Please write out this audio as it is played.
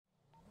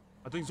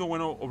think Zoe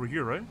went over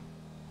here, right?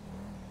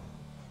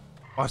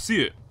 Oh, I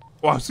see it.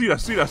 Oh, I see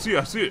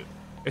it.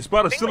 It's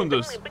by the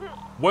cylinders.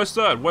 West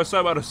side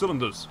by the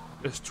cylinders.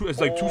 It's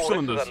like two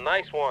cylinders. This is a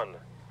nice one.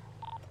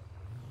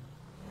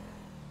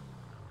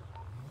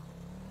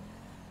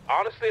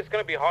 Honestly, it's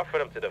gonna be hard for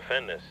them to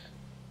defend this.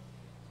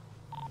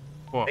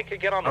 Well, they could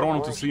get on the I don't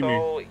want roof, them to see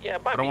so, me. yeah,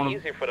 it might be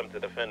easier for them to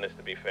defend this,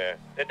 to be fair.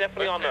 They're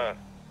definitely on the...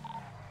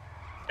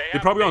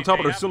 They're probably on top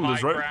of their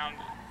cylinders, right?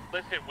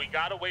 Listen, we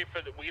gotta wait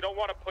for we don't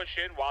want to push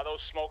in while those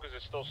smokers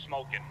are still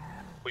smoking.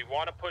 We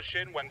want to push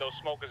in when those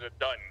smokers are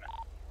done.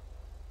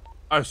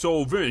 Alright,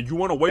 so Vinny, you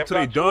want to wait till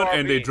they're done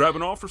and they're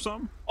driving off or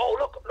something? Oh,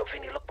 look,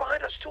 Vinny, look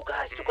behind us. Two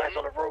guys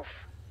on the roof.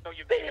 No,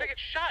 you're gonna get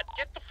shot.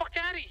 Get the fuck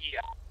out of here.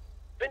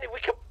 Vinny,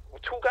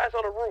 two guys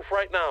on the roof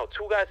right now.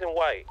 Two guys in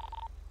white.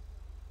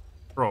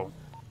 Bro,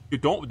 you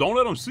don't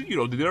let them see you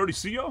though. Did they already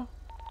see y'all?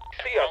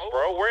 See us,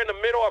 bro. We're in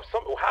the middle of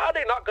something. How are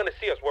they not gonna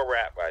see us where we're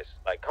at, guys?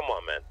 Like, come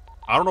on, man.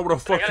 I don't know where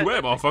the fuck you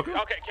at, motherfucker.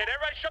 Okay, can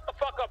everybody shut the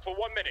fuck up for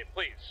 1 minute,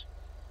 please?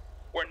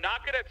 We're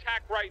not gonna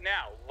attack right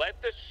now.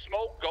 Let the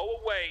smoke go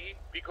away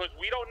because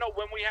we don't know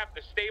when we have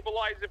to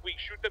stabilize. If we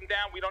shoot them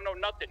down, we don't know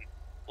nothing.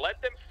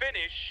 Let them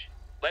finish.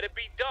 Let it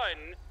be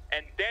done,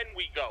 and then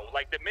we go.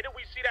 Like the minute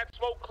we see that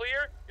smoke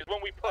clear is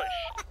when we push.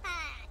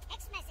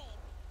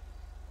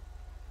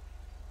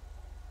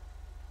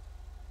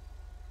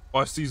 Oh,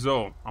 I see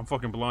Zoe. I'm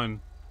fucking blind.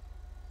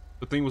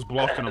 The thing was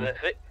blocking them.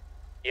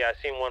 Yeah, I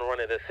seen one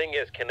running. The thing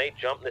is, can they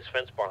jump this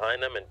fence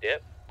behind them and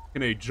dip?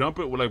 Can they jump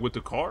it with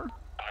the car?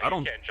 I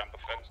don't. You can't jump the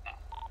fence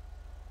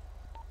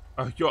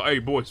now. Yo, hey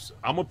boys,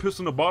 I'm gonna piss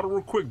in the bottle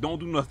real quick. Don't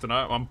do nothing.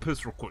 I'm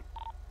pissed real quick.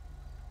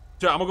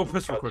 Yeah, I'm gonna go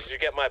piss real quick. Did you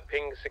get my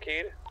ping,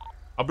 Zaceed?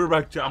 I'll be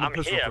right back. I'm gonna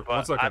piss real quick.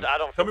 1 second. I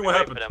don't Tell me what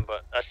happened. for them,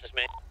 but that's just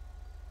me.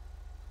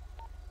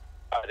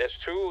 There's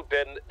two.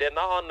 They're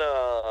not on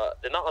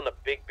the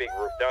big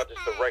roof. They're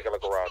just the regular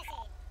garage.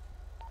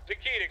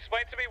 Zaceed,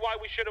 explain to me why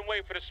we shouldn't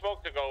wait for the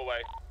smoke to go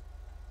away.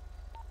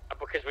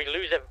 Because we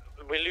lose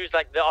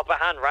like the upper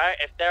hand, right?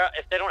 If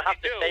they don't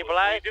have to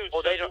stabilize,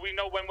 or they don't. Do we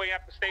know when we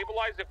have to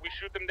stabilize if we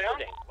shoot them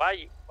down?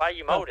 Why are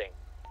you molding?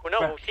 Well, no,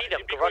 we'll see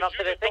them to run up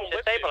to the thing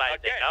to stabilize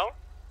it.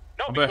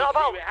 No.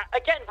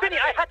 Again, Vinny,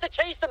 I had to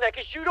chase them there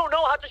because you don't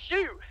know how to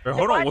shoot. Hey,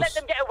 hold on. Let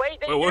them get away.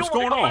 Then what's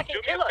going on? Do me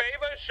a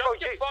favor,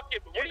 shut your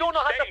fucking. You don't know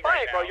how to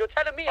fight, bro. You're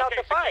telling me how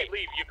to fight.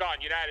 Leave. You're gone.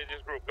 You're out of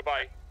this group.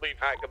 Goodbye. Leave.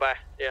 All right. Goodbye.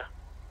 Yeah.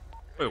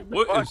 Wait,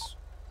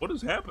 what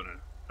is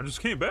happening? I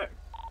just came back.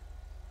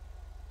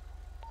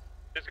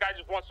 This guy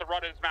just wants to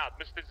run his mouth.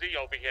 Mr. Z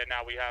over here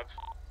now we have.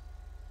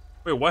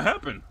 Wait, what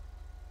happened?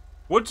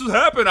 What just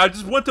happened? I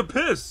just went to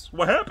piss.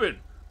 What happened?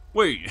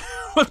 Wait,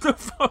 what the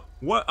fuck?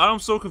 What? I'm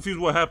so confused.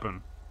 What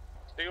happened?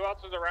 See who else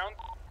is around?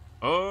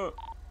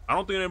 I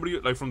don't think anybody,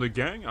 like, from the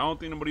gang. I don't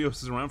think anybody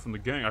else is around from the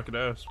gang. I could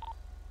ask.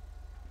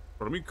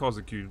 But let me call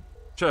Zaceed.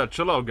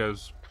 Chill out,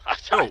 guys.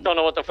 I don't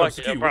know what the fuck,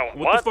 bro.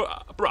 What the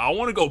fuck? Bro, I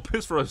want to go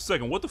piss for a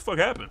second. What the fuck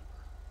happened?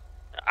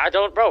 I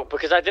don't, bro,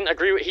 because I didn't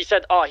agree with. He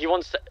said, "Oh, he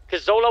wants,"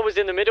 because Zolo was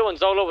in the middle, and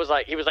Zolo was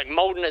like, he was like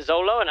molding at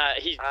Zolo, and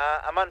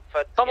I'm on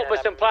foot. Come up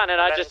with some plan,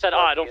 and I just said, "Oh,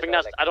 I don't think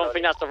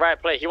that's the right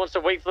play." He wants to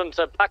wait for them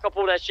to pack up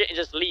all their shit and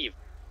just leave,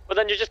 but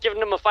then you're just giving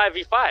them a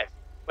 5v5.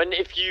 When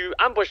if you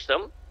ambush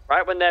them,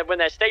 right, when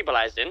they're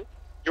stabilizing,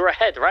 you're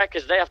ahead, right,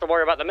 because they have to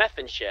worry about the meth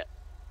and shit.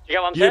 You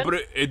get what I'm saying? Yeah,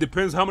 but it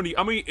depends how many.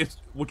 I mean, it's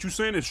what you're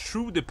saying is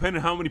true,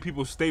 depending how many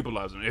people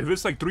stabilizing. If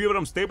it's like 3 of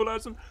them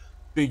stabilizing,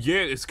 then yeah,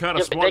 it's kind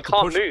of smart. But they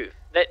can't move.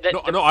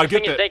 No, I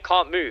get that. They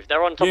can't move.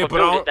 They're on top of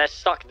buildings. They're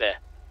stuck there.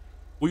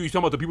 What are you talking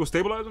about? The people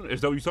stabilizing?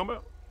 Is that what you're talking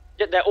about?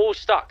 Yeah, they're all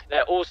stuck.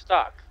 They're all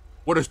stuck.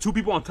 Well, there's 2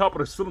 people on top of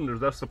the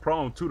cylinders. That's the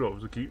problem too, though,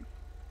 Zaceed.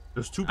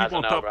 There's 2 people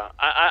on top. Bro.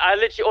 I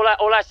literally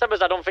all I said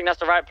was I don't think that's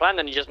the right plan,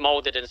 and he just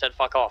molded and said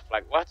fuck off.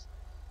 Like what?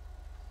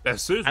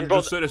 That's it. You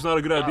just said it's not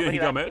a good idea. And he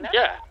got mad.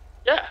 Yeah.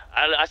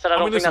 I said I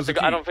don't think that's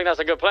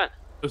a good plan.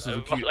 This is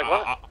Zaceed. Like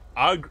what?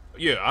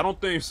 I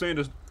don't think saying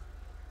this.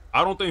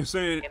 I don't think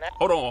saying.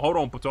 Hold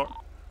on, Patar.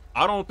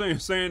 I don't think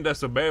saying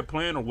that's a bad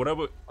plan or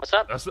whatever. What's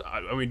up?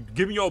 I mean,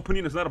 giving your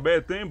opinion is not a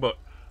bad thing, but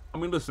I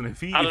mean, listen, if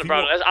he,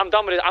 I'm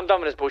done with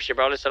this bullshit,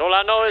 bro. Listen, all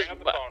I know is,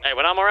 hey,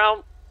 when I'm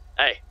around,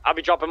 hey, I'll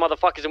be dropping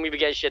motherfuckers and we be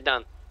getting shit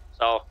done.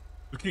 So,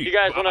 you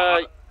guys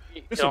wanna,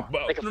 listen,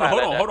 hold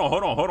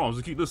on,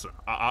 Zaceed. Listen,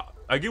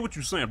 I get what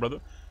you're saying,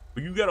 brother,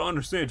 but you gotta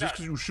understand, just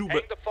because you shoot,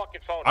 but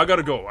I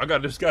gotta go.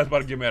 This guy's about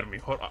to get mad at me.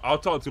 I'll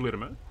talk to you later,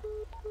 man.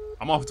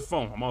 I'm off the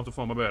phone. My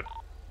bad.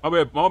 My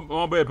bad,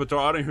 Patar.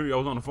 I didn't hear you. I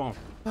was on the phone.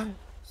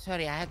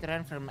 Sorry, I had to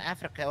run from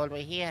Africa all the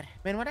way here.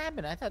 Man, what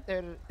happened? I thought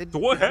there. So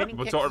what happened,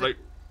 Patar? Like,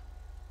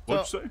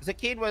 what'd you say?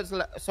 Zaceed was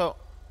so.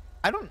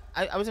 I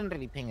wasn't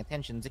really paying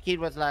attention. Zaceed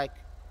was like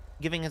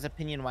giving his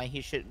opinion why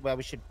we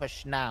should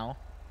push now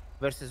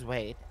versus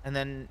wait. And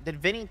then did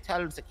Vinny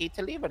tell Zaceed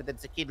to leave, or did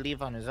Zaceed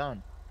leave on his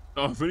own?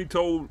 Vinny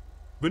told.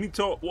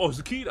 Well,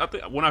 Zaceed. I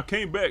think when I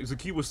came back,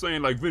 Zaceed was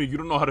saying like, Vinny, you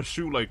don't know how to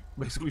shoot. Like,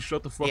 basically,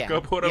 shut the fuck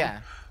up, whatever.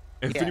 Yeah.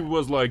 And Vinny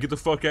was like, get the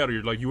fuck out of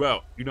here. Like, you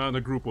out. You're not in the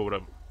group or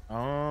whatever.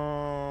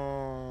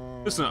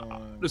 Oh.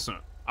 Listen.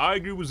 I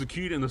agree with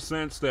Zaceed in the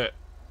sense that,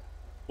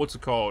 what's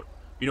it called?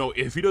 you know,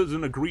 if he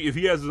doesn't agree, if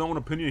he has his own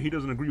opinion, he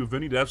doesn't agree with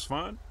Vinny, that's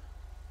fine.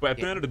 But at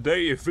the end of the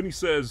day, if Vinny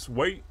says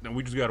wait, then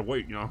we just gotta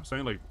wait. You know what I'm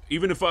saying? Like,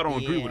 even if I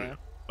don't agree with it,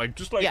 like,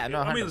 just like, yeah,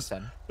 no, 100%. I mean,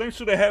 same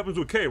shit that happens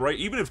with K, right?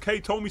 Even if K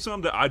told me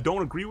something that I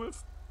don't agree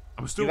with,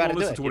 I'm still gonna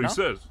listen to what he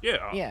says. Yeah,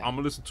 I'm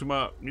gonna listen to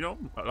my, you know,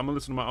 I'm gonna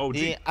listen to my OG.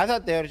 Yeah, I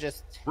thought they were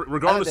just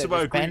regardless if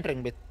I agree.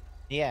 Bantering, but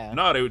yeah.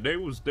 No, they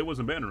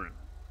wasn't bantering.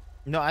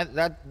 No, I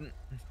thought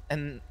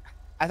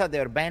they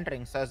were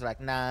bantering, so I was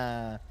like,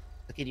 nah,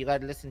 Zaceed, you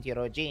gotta listen to your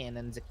OG, and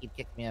then Zaceed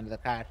kicked me out of the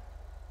car.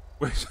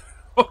 Wait,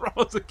 hold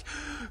on,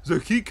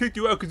 Zaceed kicked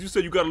you out because you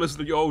said you gotta listen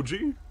to your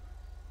OG?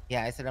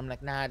 Yeah, I said, I'm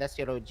like, nah, that's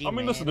your OG. I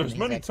mean, listen, there's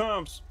many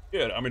times.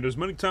 Yeah, I mean, there's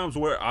many times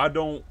where I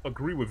don't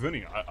agree with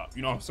Vinny.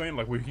 You know what I'm saying?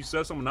 Like, when he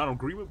says something I don't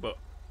agree with, but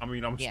I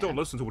mean, I'm still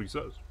listening to what he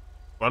says.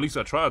 Or at least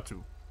I tried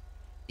to.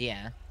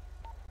 Yeah.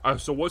 All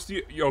right, so what's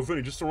the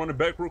Vinny? Just to run it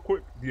back real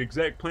quick. The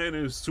exact plan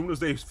is, as soon as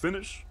they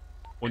finish,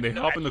 when they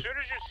hop in the. As soon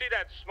as you see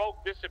that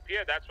smoke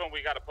disappear, that's when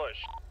we gotta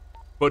push.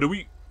 But do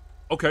we?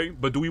 Okay,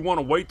 but do we want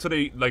to wait till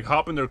they like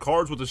hop in their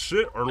cars with the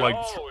shit, or like?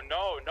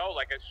 No.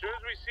 Like, as soon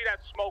as we see that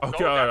smoke,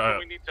 okay, that's when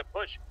we need to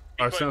push.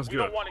 Because sounds we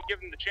good. don't want to give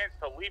them the chance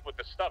to leave with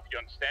the stuff. You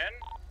understand?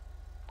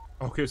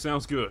 Okay,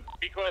 sounds good.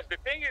 Because the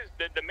thing is,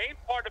 the main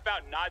part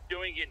about not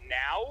doing it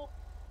now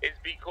is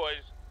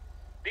because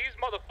these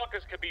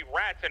motherfuckers could be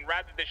rats, and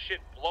rather this shit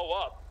blow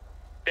up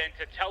than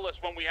to tell us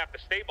when we have to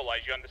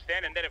stabilize. You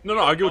understand? And then if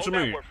I get what you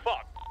mean. We're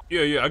fucked.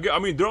 Yeah, I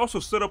mean, they're also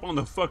set up on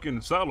the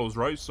fucking silos,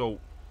 right? So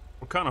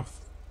we're kind of,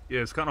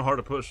 it's kind of hard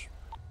to push.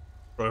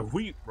 Bro,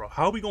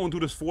 how are we gonna do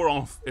this 4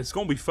 on? It's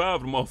gonna be 5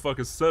 of the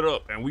motherfuckers set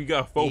up, and we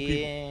got 4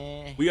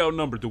 people. We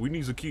outnumbered. Do we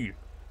need Zaceed?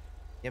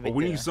 Yeah, but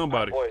we need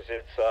somebody. Boys,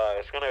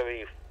 it's gonna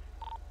be.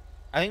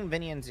 I think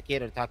Vinny and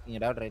Zaceed are talking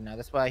it out right now.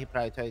 That's why he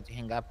probably told you to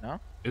hang up,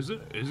 no? Is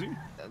it? Is he?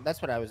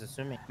 That's what I was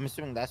assuming. I'm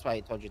assuming that's why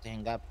he told you to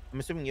hang up.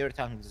 I'm assuming you were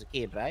talking to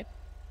Zaceed, right?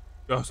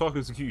 Yeah, I was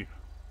talking to Zaceed.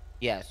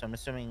 Yeah, so I'm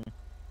assuming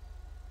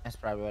that's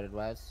probably what it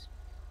was.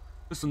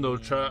 Listen though,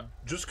 chat.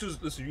 Just cause,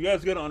 listen, you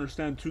guys gotta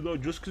understand too though.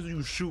 Just cause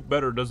you shoot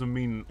better doesn't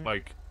mean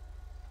like,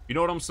 you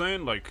know what I'm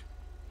saying? Like,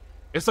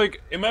 it's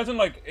like, imagine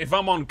like if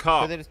I'm on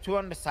cop. So there's 2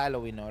 on the silo,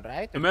 we know,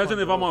 right? Imagine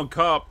if I'm on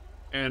cop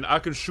and I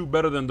can shoot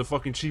better than the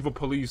fucking chief of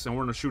police, and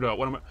we're in a shootout.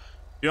 What am I?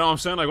 You know what I'm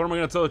saying? Like, what am I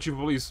gonna tell the chief of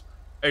police?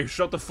 Hey,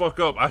 shut the fuck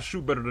up. I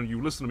shoot better than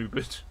you. Listen to me,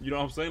 bitch. You know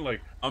what I'm saying?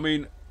 Like, I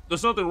mean,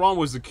 there's nothing wrong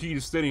with Zaceed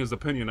stating his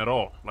opinion at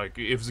all. Like,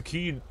 if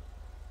Zaceed,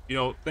 you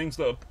know, thinks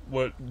that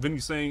what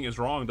Vinny's saying is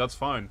wrong, that's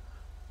fine.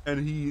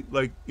 And he,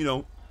 like, you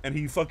know, and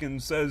he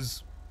fucking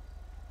says,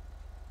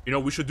 you know,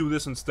 we should do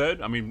this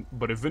instead. I mean,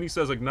 but if Vinny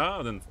says, like,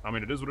 nah, then, I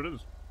mean, it is what it is.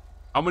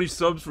 How many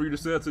subs for you to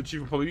say that to the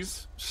chief of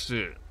police?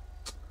 Shit.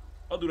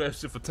 I'll do that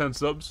shit for 10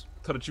 subs.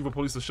 Tell the chief of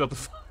police to shut the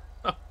fuck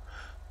up.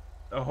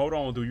 Hold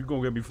on, dude. You're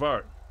gonna get me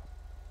fired.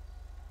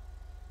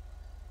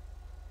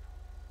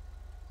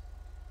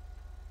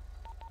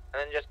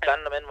 And then just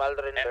gun them in while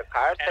they're in their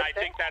cars. And I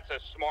think that's a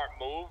smart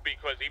move,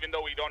 because even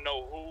though we don't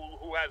know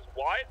who has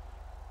what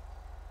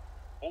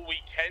we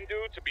can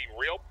do to be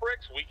real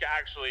pricks, we can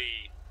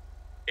actually,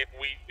 if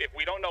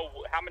we don't know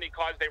how many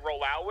cars they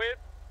roll out with,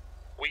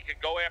 we could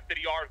go after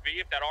the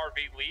RV if that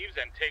RV leaves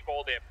and take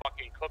all their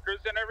fucking cookers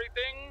and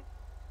everything.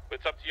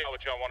 It's up to you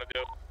what y'all want to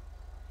do.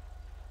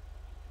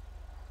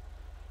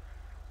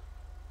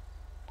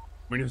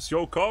 I mean, it's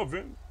your call,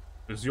 Vin.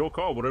 It's your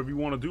call. Whatever you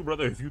want to do,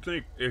 brother. If you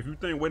think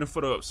waiting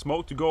for the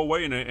smoke to go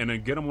away and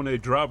then get them when they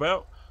drive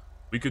out,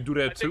 we could do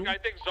that too. I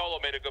think Zolo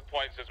made a good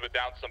point since we're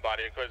down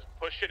somebody, because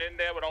pushing in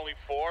there with only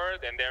 4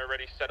 and they're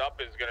already set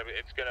up is gonna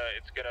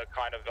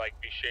kind of like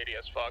be shady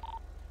as fuck.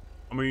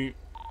 I mean,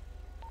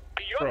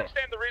 you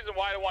understand the reason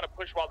why I don't want to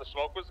push while the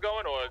smoke was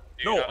going, or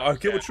do you no? I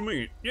get what you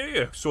mean.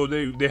 Yeah. So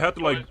they have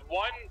to, like,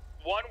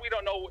 one, we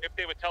don't know if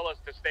they would tell us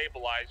to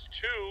stabilize.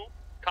 2,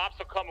 cops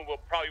will come and we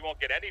probably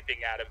won't get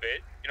anything out of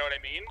it. You know what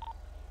I mean?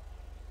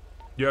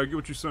 Yeah, I get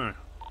what you're saying.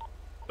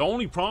 The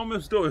only problem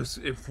is, though, is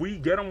if we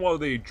get them while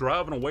they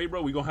driving away,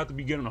 bro, we gonna have to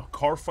be getting a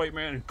car fight,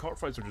 man. And car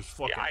fights are just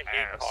fucking ass. Yeah, I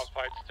hate car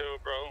fights too,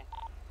 bro.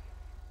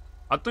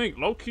 I think,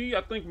 low-key,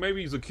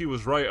 maybe Zaceed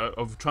was right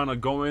of trying to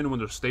go in when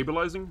they're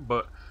stabilizing,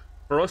 but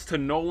for us to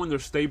know when they're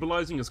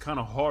stabilizing is kind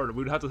of hard.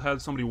 We'd have to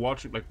have somebody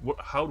watching, like,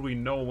 how do we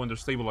know when they're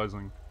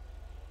stabilizing?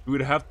 We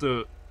would have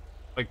to,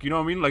 like, you know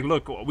what I mean? Like,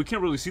 look, we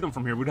can't really see them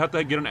from here. We'd have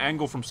to get an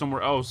angle from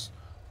somewhere else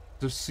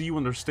to see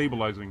when they're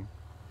stabilizing.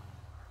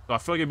 So I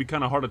feel like it'd be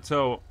kind of hard to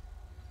tell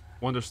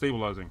when they're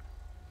stabilizing.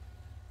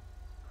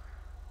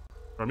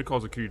 Let me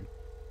call Zaceed.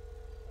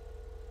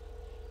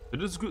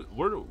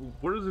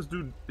 Where does this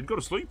dude, did he go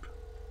to sleep?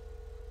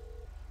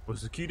 Well,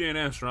 Zaceed ain't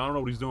answering. I don't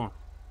know what he's doing.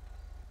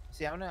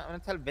 See, I'm gonna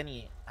tell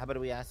Vinny, how about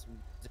we ask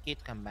Zaceed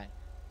to come back?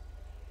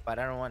 But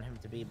I don't want him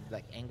to be,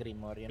 like, angry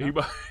more, you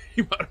know?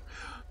 He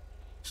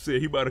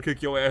about to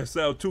kick your ass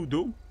out too,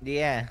 dude.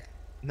 Yeah.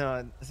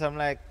 No, so I'm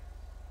like,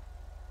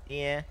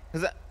 yeah.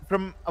 Because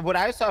from what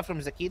I saw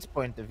from Zaceed's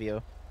point of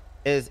view,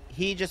 is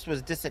he just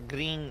was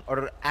disagreeing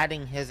or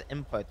adding his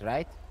input,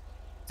 right?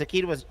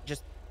 Zaceed was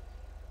just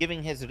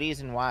giving his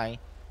reason why.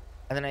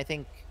 And then I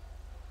think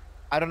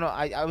I don't know.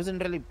 I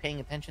wasn't really paying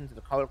attention to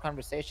the whole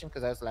conversation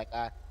because I was like,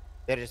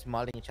 they're just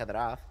mauling each other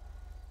off.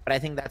 But I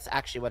think that's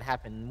actually what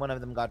happened. One of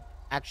them got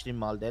actually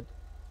mauled,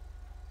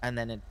 and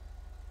then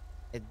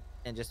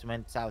it just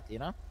went south, you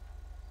know?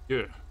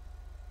 Yeah.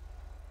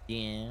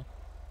 Yeah.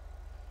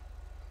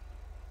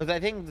 Because I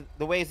think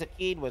the way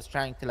Zaceed was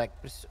trying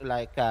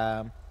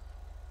to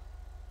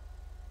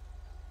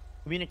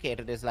communicate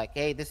it is like,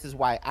 hey, this is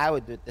why I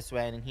would do it this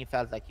way, and he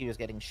felt like he was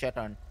getting shit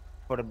on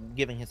for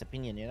giving his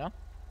opinion, you know?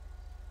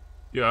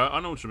 Yeah, I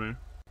know what you mean.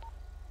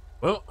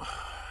 Well,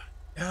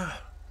 yeah.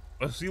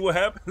 Let's see what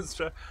happens.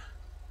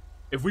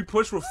 If we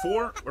push with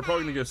 4, we're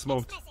probably gonna get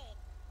smoked.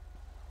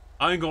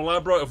 I ain't gonna lie,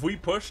 bro. If we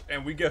push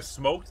and we get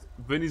smoked,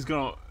 Vinny's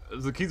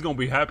Zaceed's gonna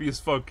be happy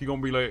as fuck. He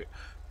gonna be like,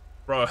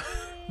 bro,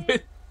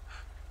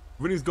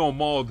 Vinny's gonna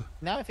mauled.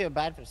 Now I feel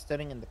bad for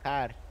studying in the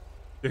car.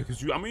 Yeah,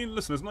 cause I mean,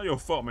 listen, it's not your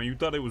fault, man. You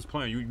thought they was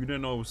playing. You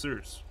didn't know it was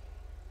serious.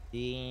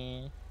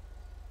 Yeah.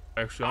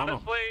 Actually, I don't know.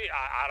 Honestly,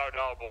 I don't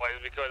know, boys,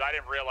 because I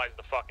didn't realize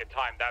the fucking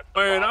time. That's the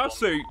Man, problem.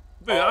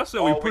 I say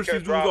we push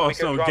these dudes off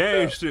some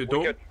gang shit,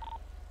 dude.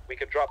 We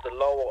could drop the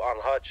low on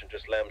Hutch and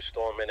just let him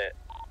storm in it.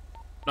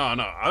 No.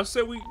 I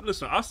said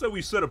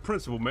we set a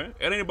principle, man.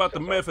 It ain't about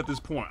the meth at this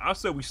point. I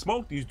said we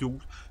smoke these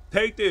dudes,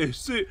 take their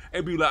shit,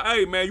 and be like,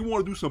 hey, man, you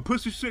want to do some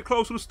pussy shit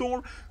close to the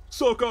storm?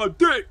 Suck our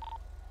dick.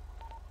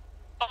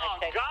 Oh,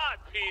 God,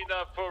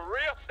 Peanut, for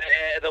real?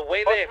 The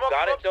way they've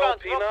got it, though,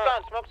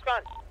 Peanut. Smoke's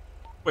gone.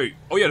 Wait,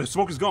 oh yeah, the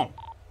smoke is gone.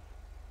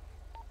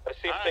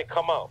 Let's see if they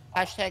come out.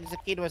 Hashtag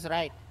Zaceed was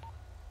right.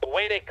 The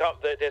way they come,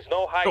 there's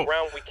no high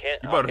ground. We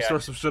can't. You better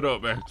start some shit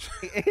up, man.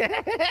 Actually,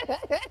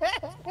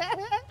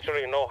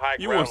 no high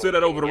ground. You want to say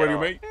that over the radio,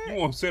 mate? You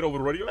want to say it over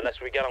the radio?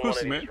 Unless we get on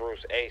Pussy, one of these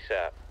roofs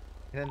ASAP.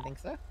 You don't think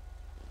so?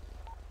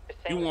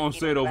 You want to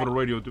say it over the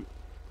radio, dude?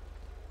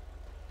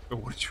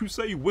 What did you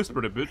say? You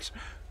whispered it, bitch.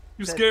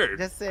 You scared.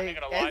 Just say. I ain't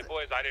gonna lie,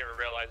 boys. I didn't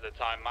realize the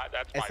time.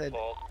 That's my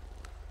fault.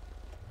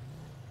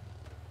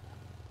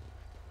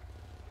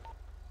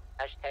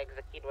 Hashtag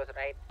Zaceed was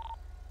right.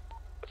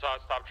 Let's all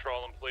stop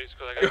trolling, please,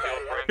 because I gotta deal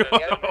with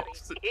brain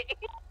dead.